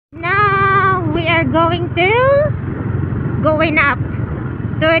going up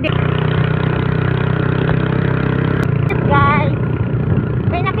to the guys.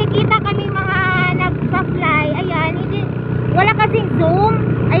 May nakikita kami mga nagpa-fly. Ayan, hindi, wala kasing zoom.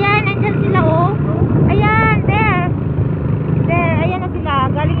 Ayan, andyan sila oh. Ayan, there. Ayan na sila.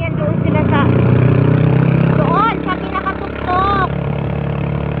 Galing yan doon sila sa pinakatuktok.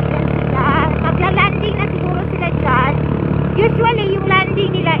 Ayan sila. Magla-landing na siguro sila dyan. Usually, yung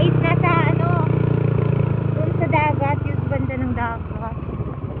landing nila is nasa doon sa dagat. Yung banda ng dagat.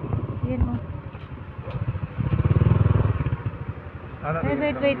 Ayan oh.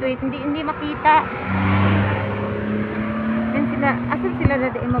 Wait. Hindi makita. Ayan sila. Asan sila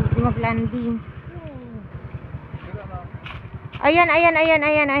dati mag-landing? Ayan.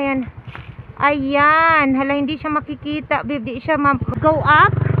 Ayan. Hala, hindi siya makikita. Hindi siya go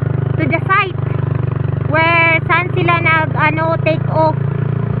up to the site where saan sila take off.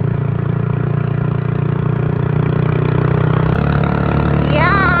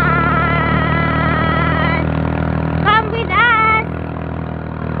 Yan.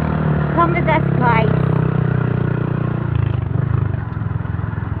 Come with us guys.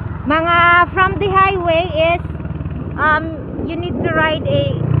 Mga from the highway is you need to ride a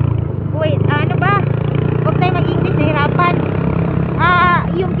ano ba? Huwag tayo mag-English, nahirapan.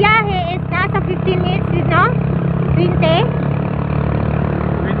 Yung biyahe is nasa 15 minutes, no? 20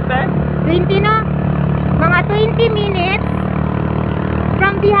 no? Mga 20 minutes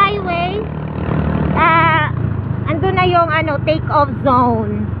from the highway. Andun na yung take off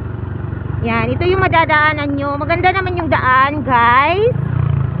zone. Yan, ito yung madadaanan nyo. Maganda naman yung daan guys.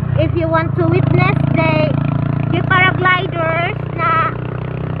 If you want to witness the paragliders na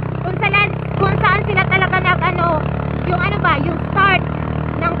kung saan sila talaga yung start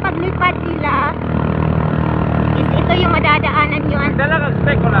ng paglipad nila, is ito yung madadaanan nyo.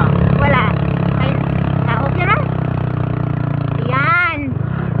 Nag-spec ko na. Wala. Okay na? Yan.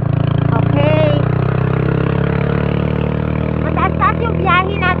 Okay. Mataas-taas yung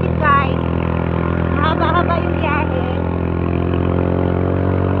biyahe natin guys. Mahaba-haba yung biyahe.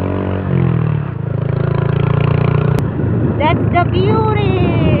 That's the beauty.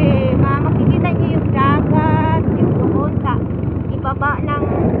 Makikita nyo yung dagat, yung doon sa ibaba ng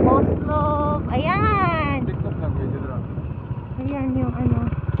Oslob. Ayan. Ayan yung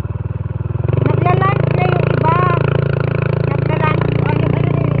naglaland na yung iba. Naglaland yung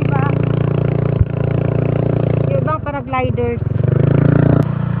iba. Yung ibang paragliders.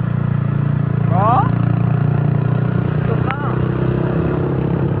 Oh?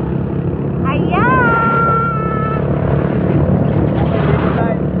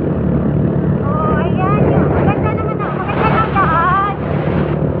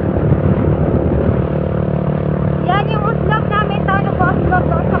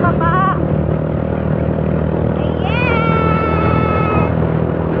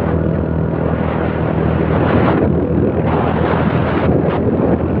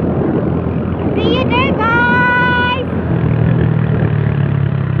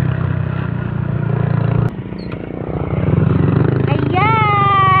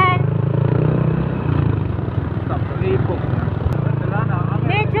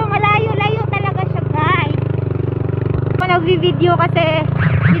 Video kasi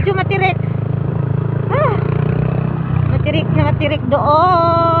medyo matirik. Matirik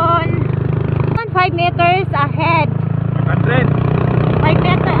doon. 5 meters ahead. 500.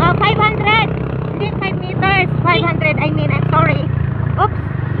 500. Hindi 5 meters. 500. I mean, I'm sorry. Oops.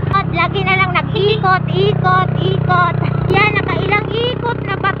 Lagi na lang nag-ikot. Yan, nakailang ikot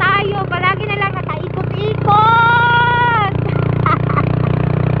na ba tayo? Palagi na lang nakaikot-ikot.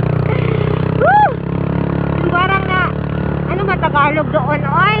 Parang Tagalog doon,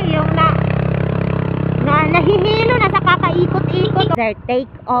 oy, yung nahihilo na sa kakaikot-ikot. Their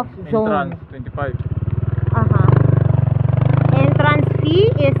take off zone. Entrance 25. Entrance fee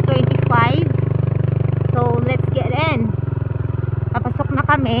is 25. So let's get in. Papasok na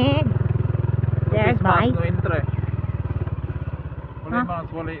kami. There's guys.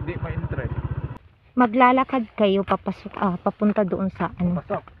 Maglalakad kayo papunta doon sa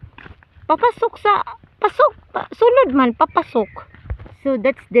papasok sa sulod man, papasok. So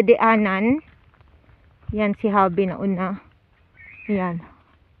that's the daanan. Yan si Habi na una. Yan.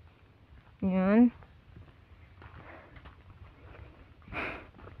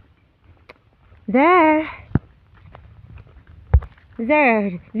 There.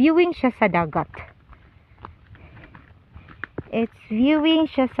 Viewing siya sa dagat. It's viewing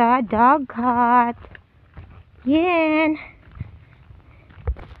siya sa dagat. Yan.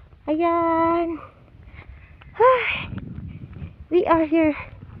 Ayan. We are here.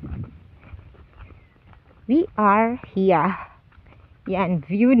 We are here. Yan,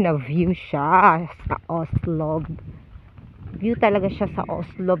 view na view siya sa Oslob. View talaga siya sa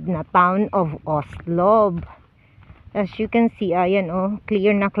Oslob na town of Oslob. As you can see, ayan oh,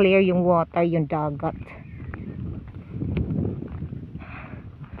 clear na clear yung water, yung dagat.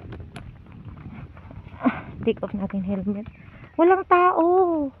 Take off natin helmet. Walang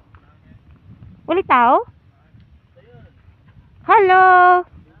tao. Walang tao? Hello!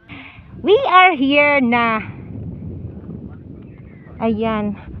 We are here na.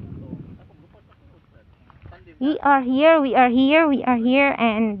 Ayan. We are here,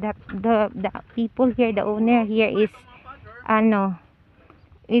 and the people here, the owner here is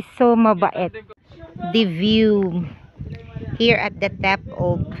is so mabait. The view here at the top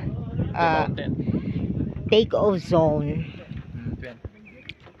of take-off zone.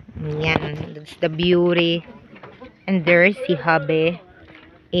 Yan, that's the beauty. And there's si Habe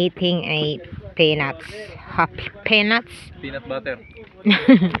eating a peanuts. Peanuts? Peanut butter.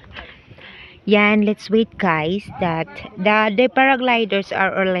 Yan, let's wait guys that the paragliders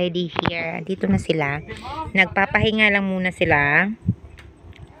are already here. Dito na sila. Nagpapahinga lang muna sila.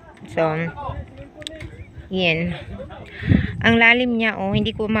 So, yan. Ang lalim niya, oh,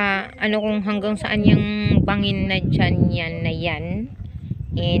 hindi ko kung hanggang saan yung bangin na dyan yan na yan.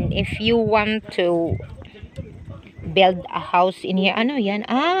 And if you want to build a house in here, ano yan?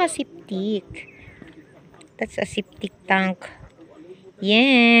 Septic. That's a septic tank.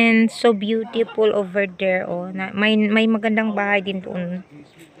 Yan, so beautiful over there. Oh, may magandang bahay din doon.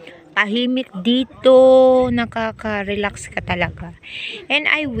 Tahimik dito, nakaka-relax ka talaga.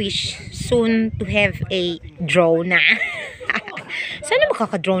 And I wish soon to have a drone na. Sana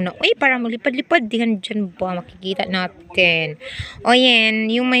makaka-drone na. Uy, para maglipad-lipad din dyan ba, makikita natin. O yan,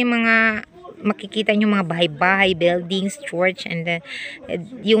 yung may mga makikita nyo mga bahay-bahay, buildings, church, and then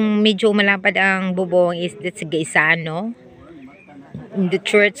yung medyo malapad ang bubong is that's Gaisano. In the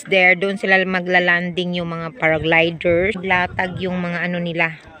church there, doon sila magla-landing yung mga paragliders. Latag yung mga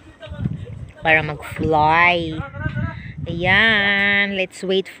nila para mag-fly. Ayan, let's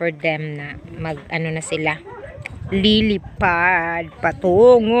wait for them na na sila. Lilipad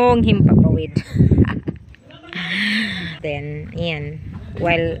patungong himpapawid. Then, ayan.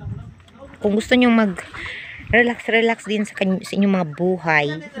 Well, kung gusto nyo relax din sa inyong mga buhay,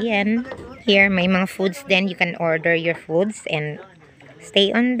 ayan. Here, may mga foods then you can order your foods and stay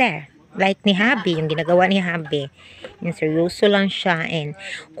on there. Like ni Habi, yung ginagawa ni Habi. Yung seryoso lang siya and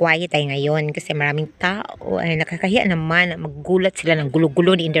quiet ay ngayon kasi maraming tao. Ay, nakakahiya naman. Maggulat sila ng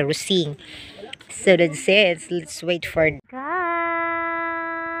gulo-gulo in the rusing. So that's it. Let's wait for guys.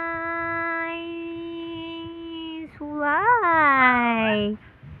 Why?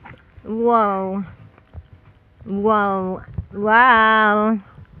 Wow. Wow. Wow.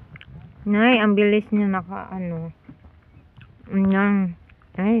 Nay, ang bilis niya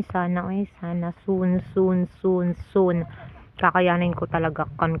Ay, sana soon. Kakayanin ko talaga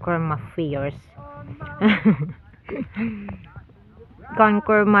conquer my fears.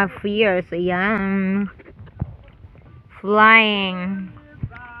 Conquer my fears. Ayan. Flying.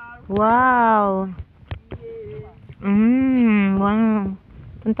 Wow. Wow.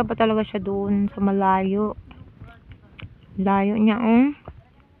 Punta pa talaga siya doon sa malayo. Layo niya,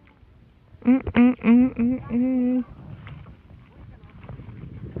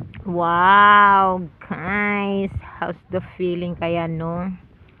 Wow, guys. How's the feeling kaya, no?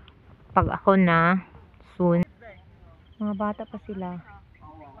 Pag ako na, soon. Mga bata pa sila.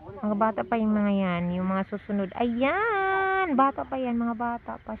 Mga bata pa yung mga yan. Yung mga susunod. Ayan! Bata pa yan. Mga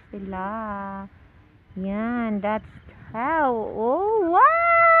bata pa sila. Yan. That's how. Oh, wow!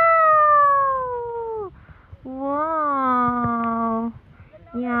 Wow!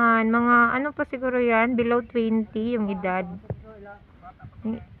 Yan. Mga pa siguro yan? Below 20 yung edad.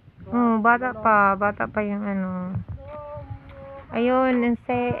 Bata pa yung ayun, and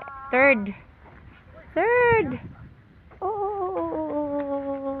say third.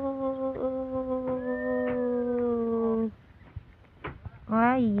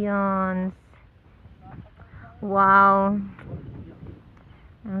 Ayun. Wow.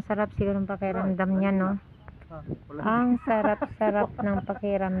 Ang sarap siguro ng pakiramdam niya, no? Ang sarap ng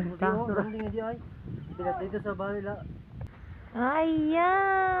pakiramdam. Ayan!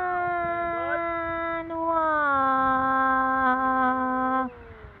 Wow!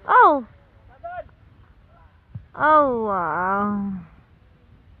 Oh, wow!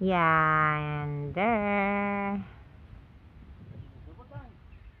 Yan, there.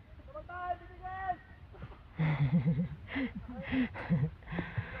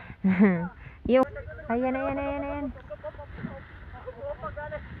 Yung, ayan.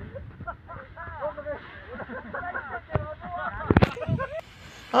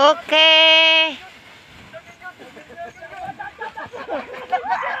 Okay.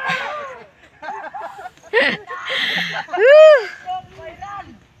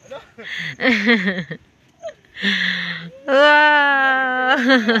 Wow.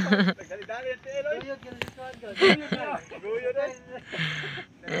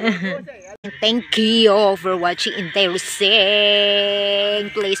 Thank you for watching interesting.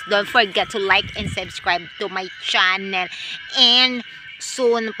 Please don't forget to like and subscribe to my channel. And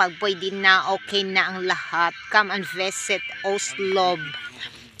soon, pag pwede na, okay na ang lahat, come and visit Oslob.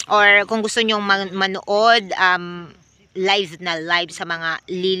 Or kung gusto nyong manood, live na live sa mga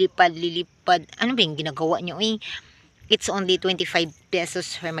lilipad. Ano ba yung ginagawa nyo eh? It's only 25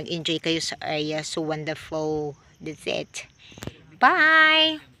 pesos for mag-enjoy kayo sa area. So wonderful. That's it.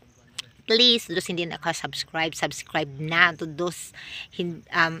 Bye! Please, those hindi naka-subscribe, subscribe na to those yung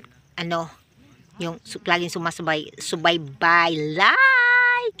laging subaybay,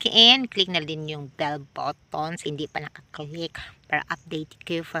 like, and click na din yung bell buttons, hindi pa nakaklik para update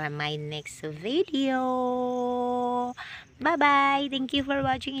kayo for my next video. Bye-bye. Thank you for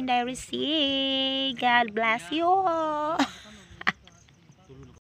watching Indirect. God bless you all.